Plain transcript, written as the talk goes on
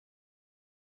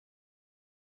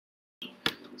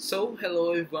So,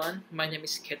 hello everyone, my name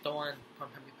is Ketawan from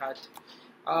Hampipat.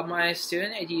 My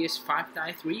student ID is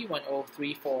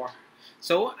 5931034.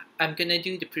 So, I'm gonna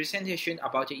do the presentation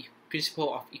about the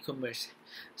principle of e-commerce.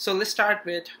 So, let's start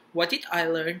with what did I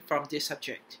learn from this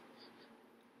subject?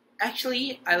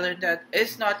 Actually, I learned that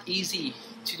it's not easy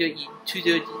to do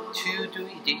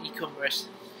the e-commerce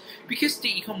because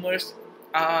the e-commerce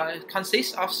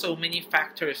consists of so many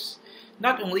factors.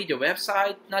 Not only the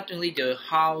website, not only the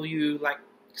how you like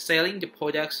selling the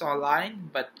products online,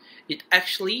 but it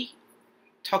actually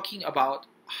talking about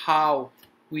how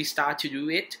we start to do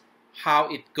it, how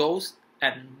it goes,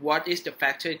 and what is the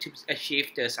factor to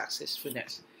achieve the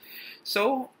successfulness.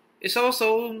 So it's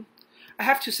also I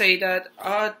have to say that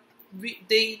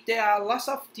there are lots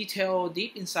of detail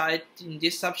deep inside in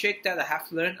this subject that I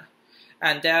have learned,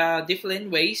 and there are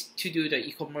different ways to do the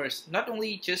e-commerce. Not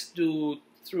only just do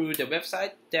through the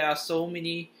website, there are so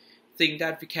many things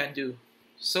that we can do.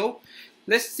 So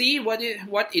let's see what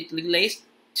it relates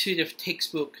to the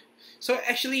textbook. So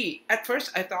actually, at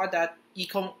first I thought that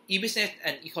e-business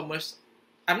and e-commerce,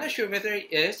 I'm not sure whether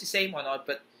it is the same or not,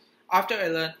 but after I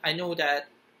learned, I know that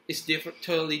it's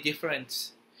totally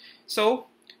different. So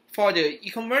for the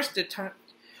e-commerce, the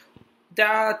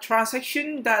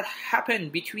transaction that happen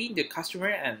between the customer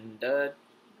and the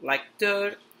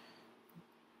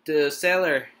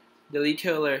seller, the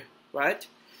retailer, right?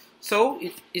 So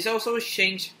it's also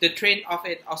changed, the trend of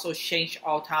it also changed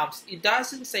all times. It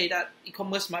doesn't say that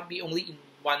e-commerce might be only in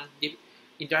one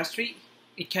industry.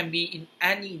 It can be in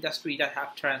any industry that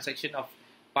have transaction of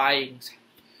buying.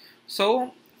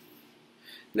 So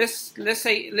let's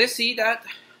see that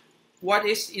what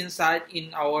is inside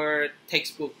in our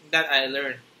textbook that I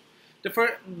learned. The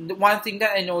one thing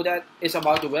that I know that is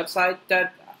about the website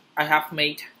that I have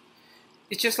made.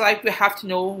 It's just like we have to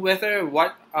know whether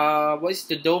what is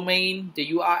the domain, the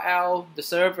URL, the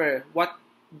server, what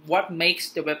makes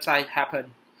the website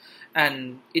happen,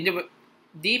 and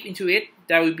deep into it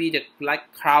there will be the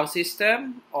like cloud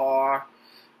system, or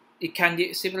it can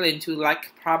be similar into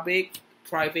like public,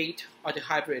 private, or the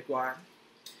hybrid one.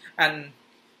 And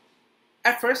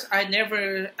at first I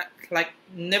never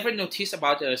noticed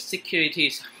about the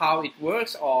securities, how it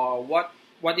works, or what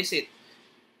is it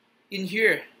in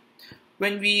here.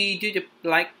 When we do the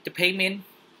payment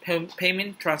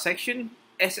transaction,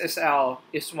 SSL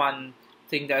is one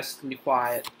thing that's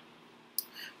required.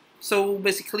 So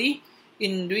basically,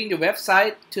 in doing the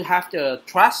website, to have the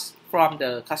trust from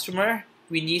the customer,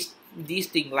 we need these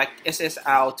things like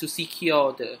SSL to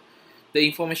secure the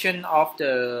information of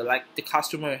the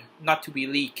customer not to be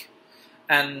leaked.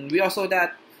 And we also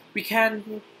that we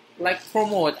can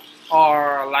promote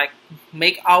or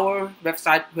make our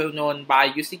website well known by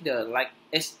using the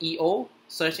SEO,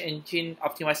 search engine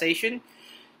optimization,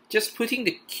 just putting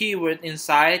the keyword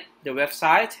inside the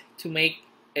website to make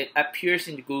it appears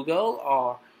in Google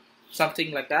or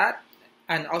something like that.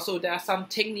 And also there are some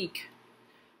technique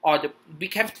we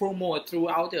can promote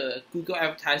throughout the Google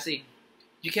advertising.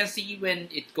 You can see when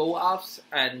it go up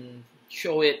and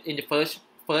show it in the first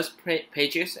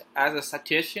pages as a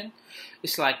suggestion.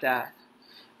 It's like that.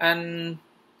 And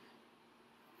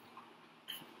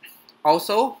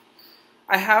also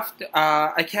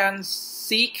I can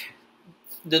seek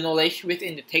the knowledge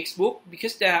within the textbook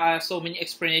because there are so many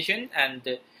explanations and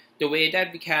the way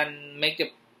that we can make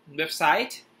the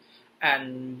website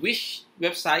and which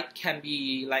website can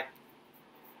be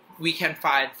we can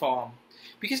find from,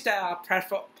 because there are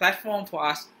platform for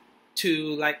us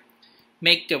to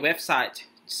make the website,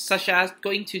 such as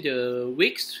going to the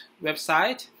Wix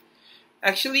website.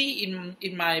 Actually,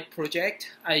 in my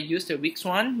project, I use the Wix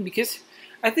one because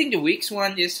I think the Wix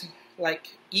one is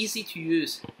easy to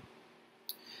use.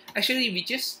 Actually, we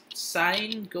just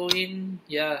go in.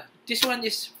 Yeah, this one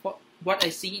is what I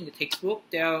see in the textbook.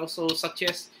 They also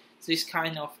suggest this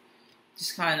kind of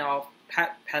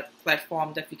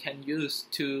platform that we can use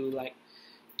to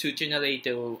generate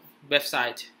the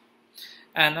website,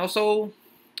 and also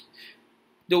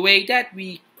the way that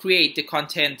we create the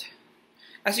content.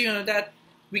 As you know that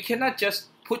we cannot just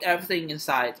put everything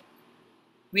inside.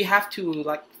 We have to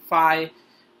find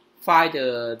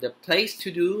the place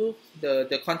to do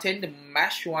the content, the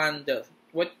match one, the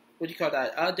what do you call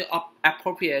that? The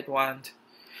appropriate one.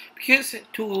 Because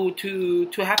to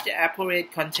have the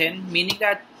appropriate content, meaning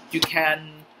that you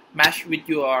can match with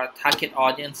your target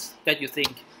audience that you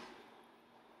think.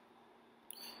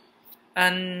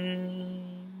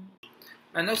 And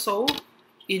also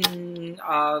in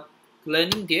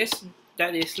learning this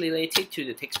that is related to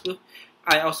the textbook,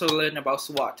 I also learned about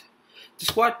SWOT. The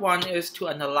SWOT one is to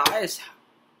analyze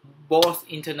both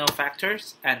internal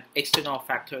factors and external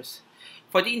factors.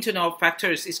 For the internal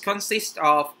factors, it consists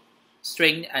of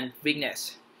strength and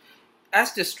weakness.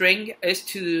 As the strength is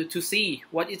to see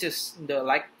what is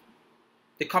the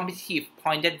competitive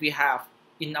point that we have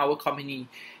in our company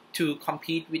to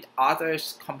compete with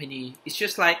others company. It's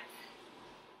just like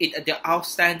the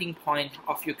outstanding point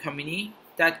of your company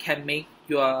that can make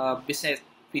your business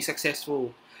be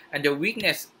successful. And the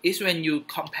weakness is when you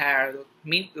compare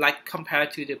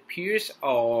to the peers,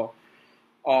 or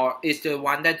is the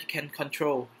one that you can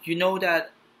control. You know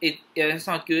that it is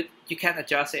not good, you can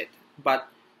adjust it, but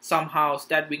somehow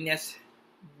that weakness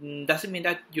doesn't mean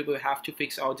that you will have to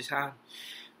fix all the time.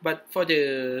 But for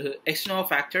the external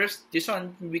factors, this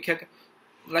one we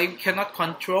cannot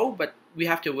control, but we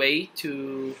have the way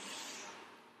to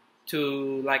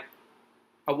like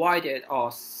avoid it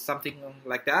or something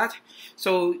like that.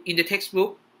 So in the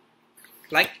textbook,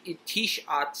 like it teach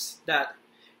us that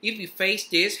if we face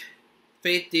this,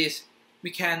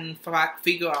 we can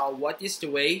figure out what is the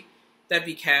way that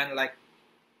we can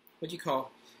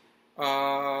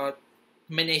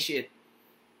manage it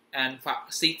and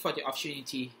seek for the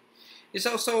opportunity. It's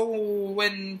also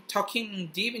when talking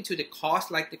deep into the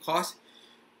cost,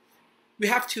 we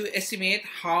have to estimate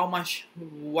how much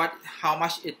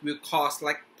it will cost.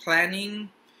 Like planning,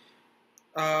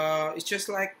 it's just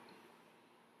like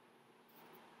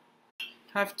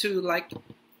have to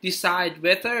decide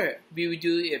whether we will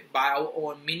do it by our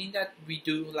own, meaning that we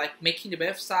do making the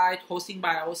website, hosting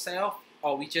by ourselves,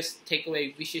 or we just take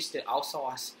away, which is the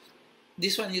outsource.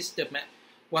 This one is the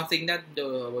one thing that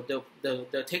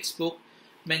the textbook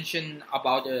mentioned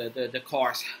about the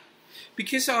course,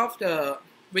 because of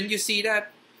when you see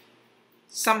that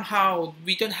somehow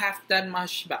we don't have that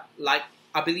much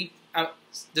ability,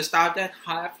 the staff that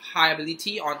have high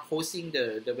ability on hosting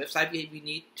the website, we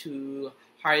need to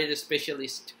hire the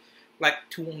specialist,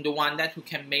 to the one who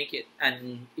can make it,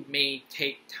 and it may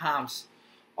take times.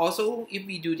 Also, if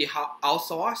we do the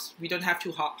outsource, we don't have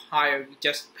to hire, we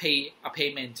just pay a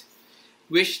payment,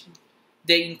 which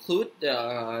they include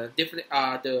the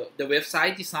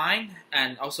website design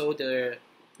and also the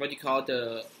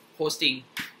hosting.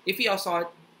 If we outsource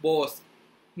both,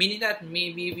 meaning that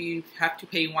maybe we have to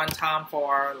pay one time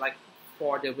for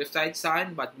the website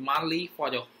design, but monthly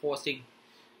for the hosting,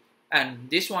 and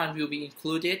this one will be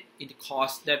included in the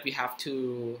cost that we have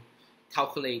to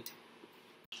calculate.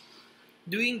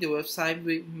 Doing the website,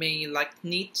 we may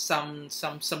need some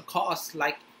costs,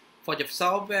 for the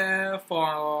software,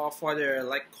 for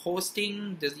the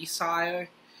hosting, the design.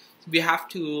 We have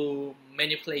to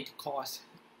manipulate the cost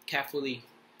carefully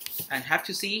and have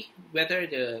to see whether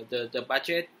the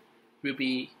budget will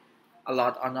be a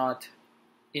lot or not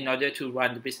in order to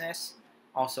run the business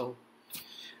also.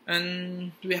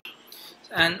 And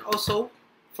also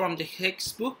from the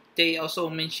textbook, they also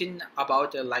mention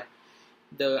about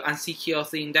the unsecure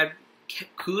thing that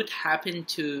could happen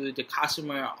to the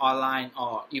customer online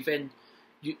or even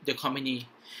the company.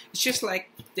 It's just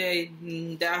there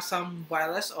are some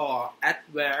virus or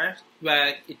adware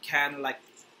where it can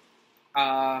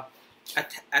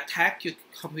attack your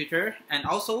computer, and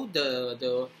also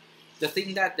the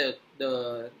thing that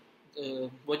the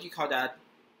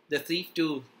thief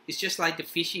do. It's just like the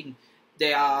phishing.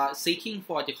 They are seeking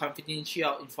for the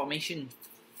confidential information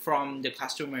from the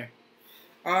customer.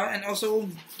 And also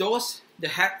those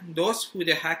who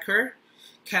the hacker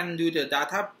can do the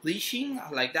data breaching,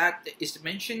 that is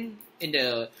mentioned in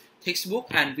the textbook,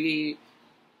 and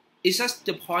it's just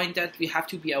the point that we have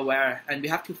to be aware and we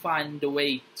have to find the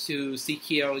way to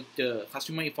secure the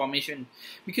customer information,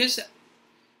 because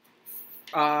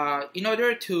in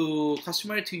order to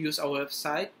customer to use our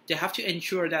website, they have to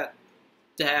ensure that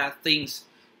there are things,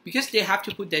 because they have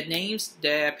to put their names,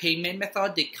 their payment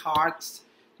method, the cards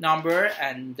number,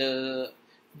 and the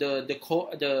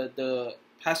code, the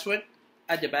password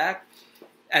at the back,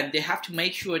 and they have to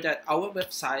make sure that our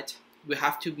website will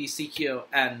have to be secure,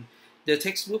 and the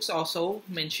textbooks also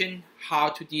mention how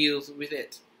to deal with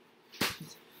it.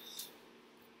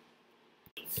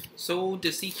 So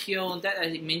the secure that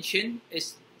I mentioned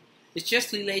is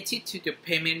just related to the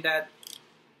payment that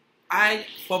I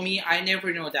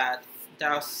never know that there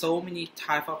are so many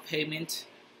type of payment.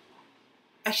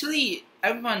 Actually,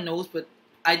 everyone knows, but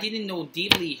I didn't know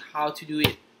deeply how to do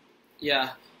it.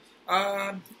 Yeah.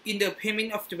 In the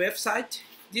payment of the website,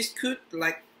 this could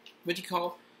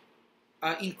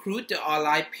include the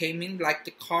online payment, like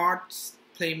the cards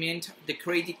payment, the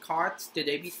credit cards, the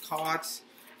debit cards,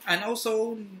 and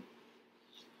also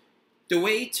the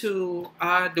way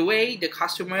the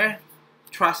customer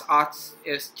trust us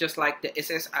is just like the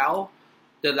SSL,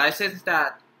 the license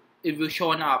that it will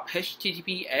show up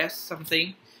HTTPS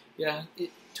something. Yeah,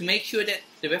 to make sure that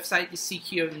the website is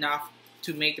secure enough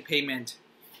to make the payment.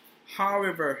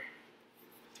 However,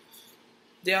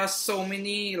 there are so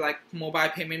many like mobile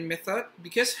payment method,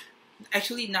 because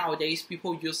actually nowadays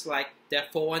people use like their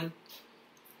phone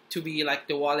to be like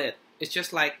the wallet. It's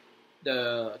just like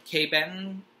the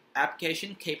KBank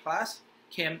application, K Plus,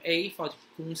 KMA for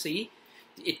Kung Si.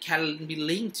 It can be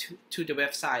linked to the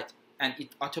website and it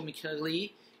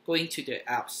automatically going to the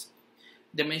apps.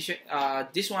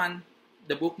 This one,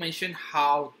 the book mentioned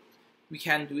how we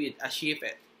can do it, achieve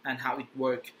it, and how it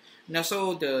work. And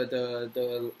also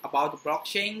the about the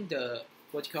blockchain, the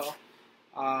what you call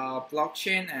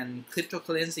blockchain and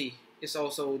cryptocurrency is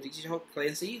also digital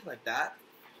currency like that.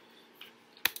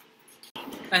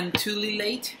 And to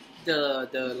relate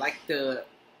the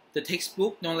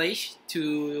textbook knowledge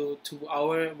to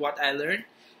our what I learned,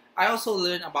 I also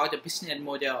learned about the business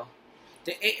model,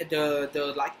 the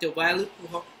value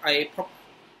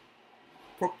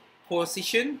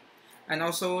proposition, and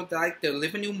also like the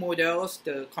revenue models,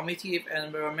 the competitive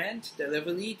environment, the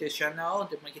delivery, the channel,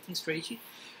 the marketing strategy.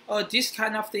 This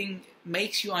kind of thing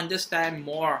makes you understand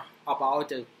more about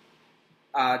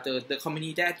the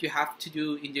company that you have to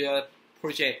do in your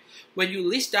project. When you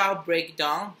list down, break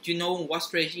down, you know what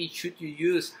strategy should you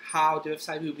use, how the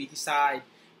website will be designed,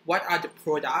 what are the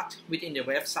products within the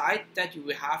website that you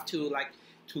will have to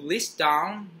list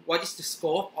down, what is the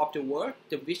scope of the work,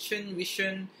 the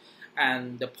vision,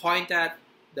 and the point that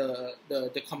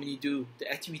the company do,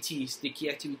 the activities, the key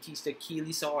activities, the key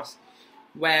resource,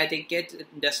 where they get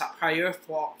the supplier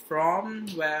from,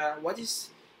 where what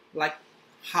is like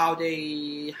how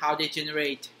they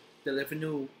generate the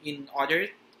revenue in order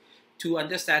to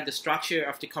understand the structure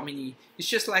of the company. It's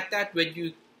just like that when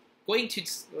you going to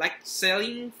like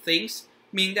selling things,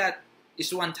 mean that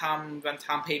it's one time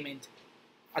payment,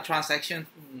 a transaction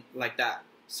like that.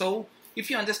 So if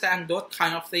you understand that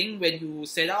kind of thing, when you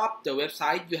set up the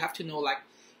website, you have to know like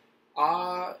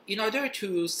in order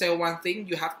to sell one thing,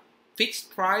 you have fixed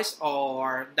price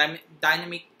or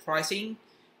dynamic pricing.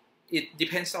 It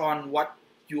depends on what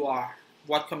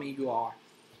company you are.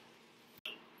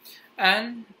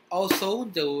 And also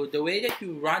the way that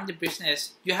you run the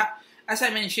business, you have, as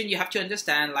I mentioned, you have to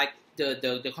understand like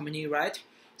the company, right?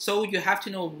 So you have to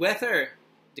know whether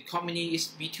the company is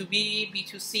B2B,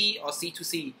 B2C, or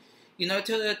C2C in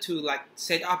order to like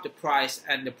set up the price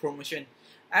and the promotion.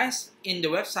 As in the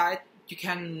website, you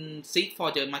can seek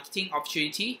for the marketing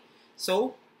opportunity.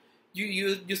 So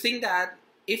you think that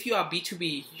if you are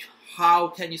B2B, how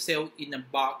can you sell in a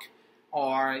bulk?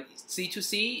 Or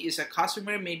C2C is a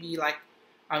customer, maybe like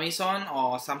Amazon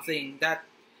or something, that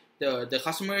the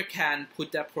customer can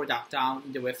put that product down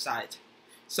in the website.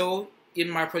 So in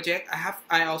my project,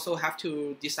 I also have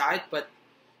to decide, but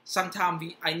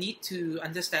sometimes I need to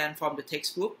understand from the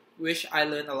textbook, which I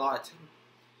learn a lot.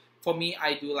 For me,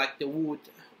 I do like the wood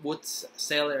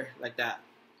seller like that.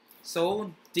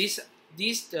 So this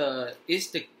is the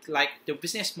like the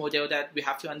business model that we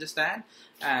have to understand,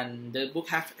 and the book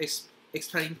have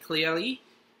explained clearly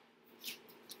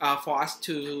for us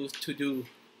to do.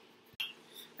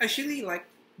 Actually, like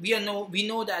we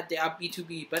know that they are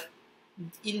B2B, but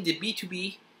in the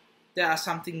B2B there are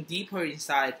something deeper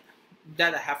inside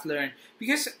that I have learned,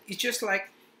 because it's just like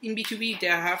in B2B they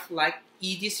have like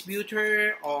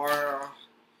e-distributor or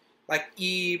like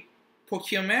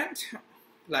e-procurement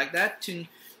like that.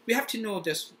 We have to know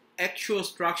the actual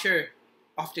structure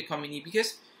of the company,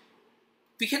 because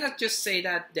we cannot just say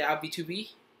that they are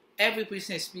B2B. Every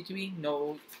business B2B,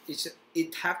 no,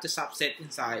 it have the subset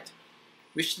inside,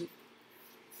 which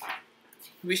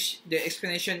the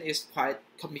explanation is quite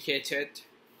complicated.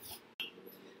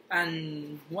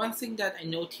 And one thing that I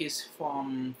noticed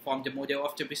from the model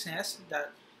of the business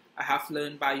that I have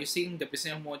learned by using the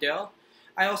business model,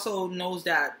 I also know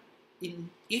that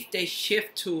if they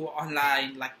shift to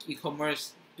online like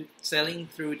e-commerce, selling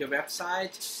through the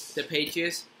website, the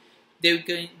pages, they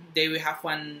will have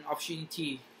one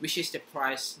opportunity, which is the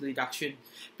price reduction.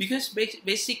 Because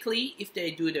basically, if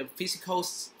they do the physical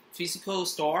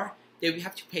store, they will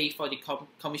have to pay for the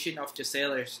commission of the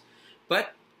sellers.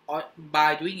 But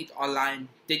by doing it online,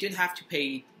 they don't have to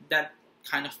pay that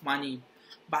kind of money,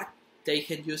 but they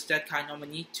can use that kind of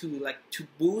money to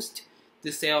boost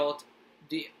the sales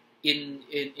in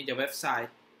the website,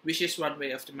 which is one way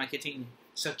of the marketing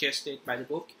suggested by the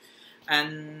book.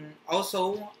 And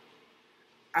also,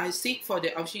 I seek for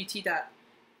the opportunity that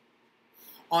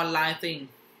online thing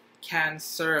can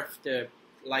serve the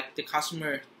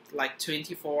customer like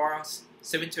 24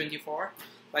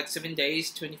 like 7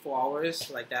 days, 24 hours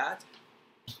like that.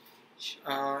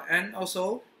 And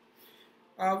also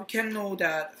we can know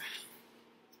that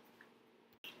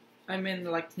I mean,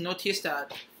 like, notice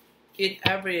that in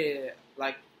every,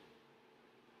 like,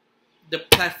 the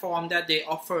platform that they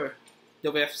offer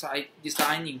the website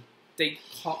designing, they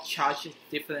charge it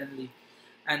differently,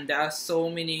 and there are so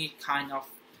many kind of,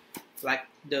 like,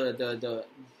 the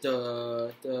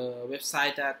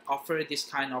website that offer this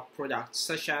kind of products,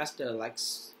 such as the, like,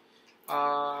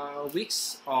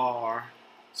 Wix or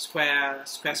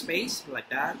Squarespace, like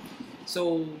that.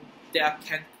 So they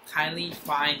can kindly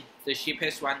find the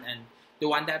cheapest one and the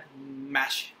one that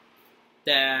match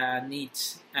their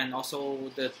needs, and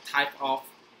also the type of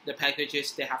the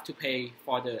packages they have to pay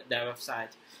for their website,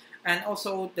 and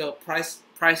also the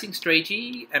pricing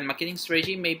strategy and marketing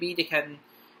strategy. Maybe they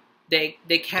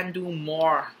can do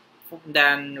more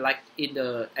than, like, in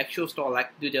the actual store,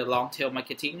 like do the long tail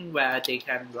marketing where they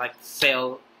can, like,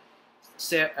 sell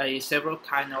several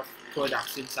kind of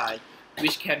products inside,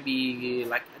 which can be,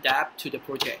 like, adapt to the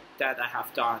project that I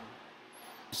have done.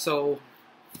 So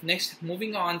next,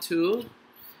 moving on to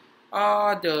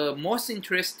the most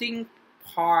interesting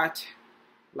part,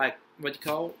 like, what you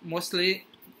call, mostly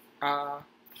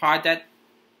part that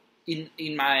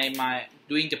in my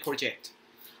doing the project.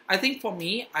 I think for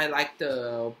me, I like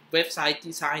the website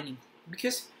designing,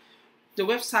 because the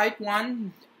website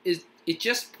one is, it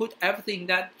just put everything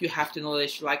that you have to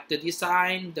knowledge, like the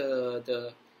design,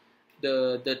 the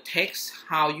text,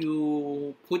 how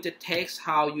you put the text,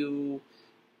 how you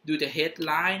do the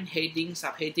headline, heading,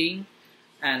 subheading,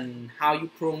 and how you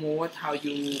promote, how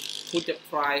you put the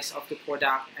price of the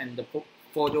product and the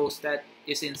photos that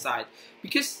is inside.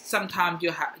 Because sometimes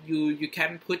you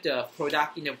can put the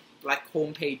product in a, like,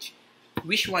 home page,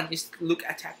 which one is look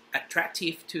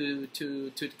attractive to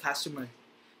the customer.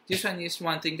 This one is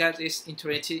one thing that is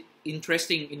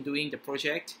interesting in doing the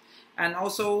project. And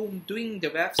also doing the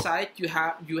website, you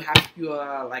have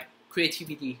your, like,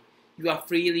 creativity. You are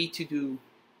freely to do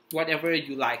whatever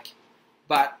you like,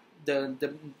 but the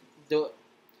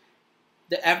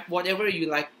app, whatever you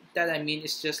like, that I mean,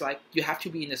 is just like you have to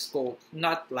be in the scope.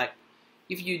 Not like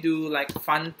if you do, like,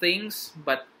 fun things,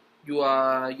 but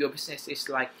your business is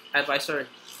like advisor,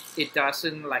 it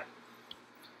doesn't, like,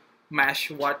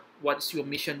 match what's your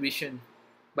mission vision,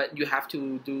 but you have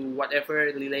to do whatever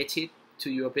related to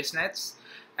your business.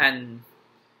 And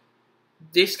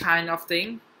this kind of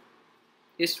thing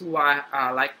is why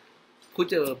I, like,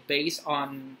 put a base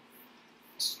on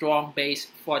strong base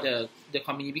for the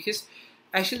company, because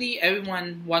actually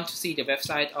everyone wants to see the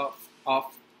website of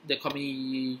the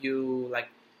company you, like,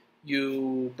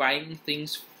 you buying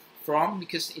things from,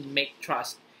 because it make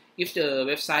trust. If the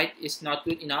website is not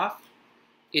good enough,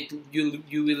 you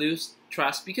will lose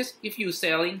trust, because if you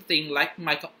selling thing like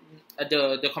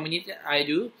the company that I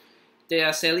do, they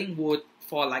are selling wood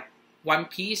for, like, one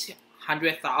piece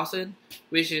 100,000,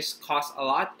 which is cost a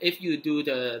lot. If you do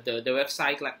the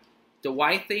website, like, the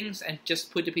white things and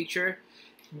just put the picture,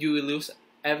 you will lose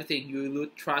everything. You will lose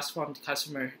trust from the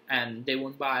customer, and they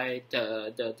won't buy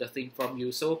the thing from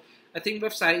you. So I think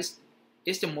website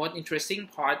is the most interesting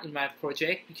part in my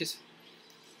project, because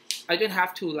I don't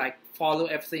have to, like, follow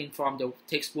everything from the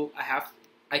textbook.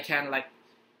 I can, like,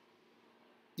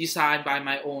 design by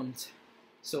my own.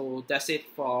 So that's it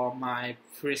for my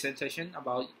presentation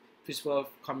about Principle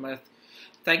of Commerce.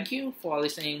 Thank you for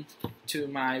listening to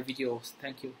my videos.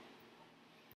 Thank you.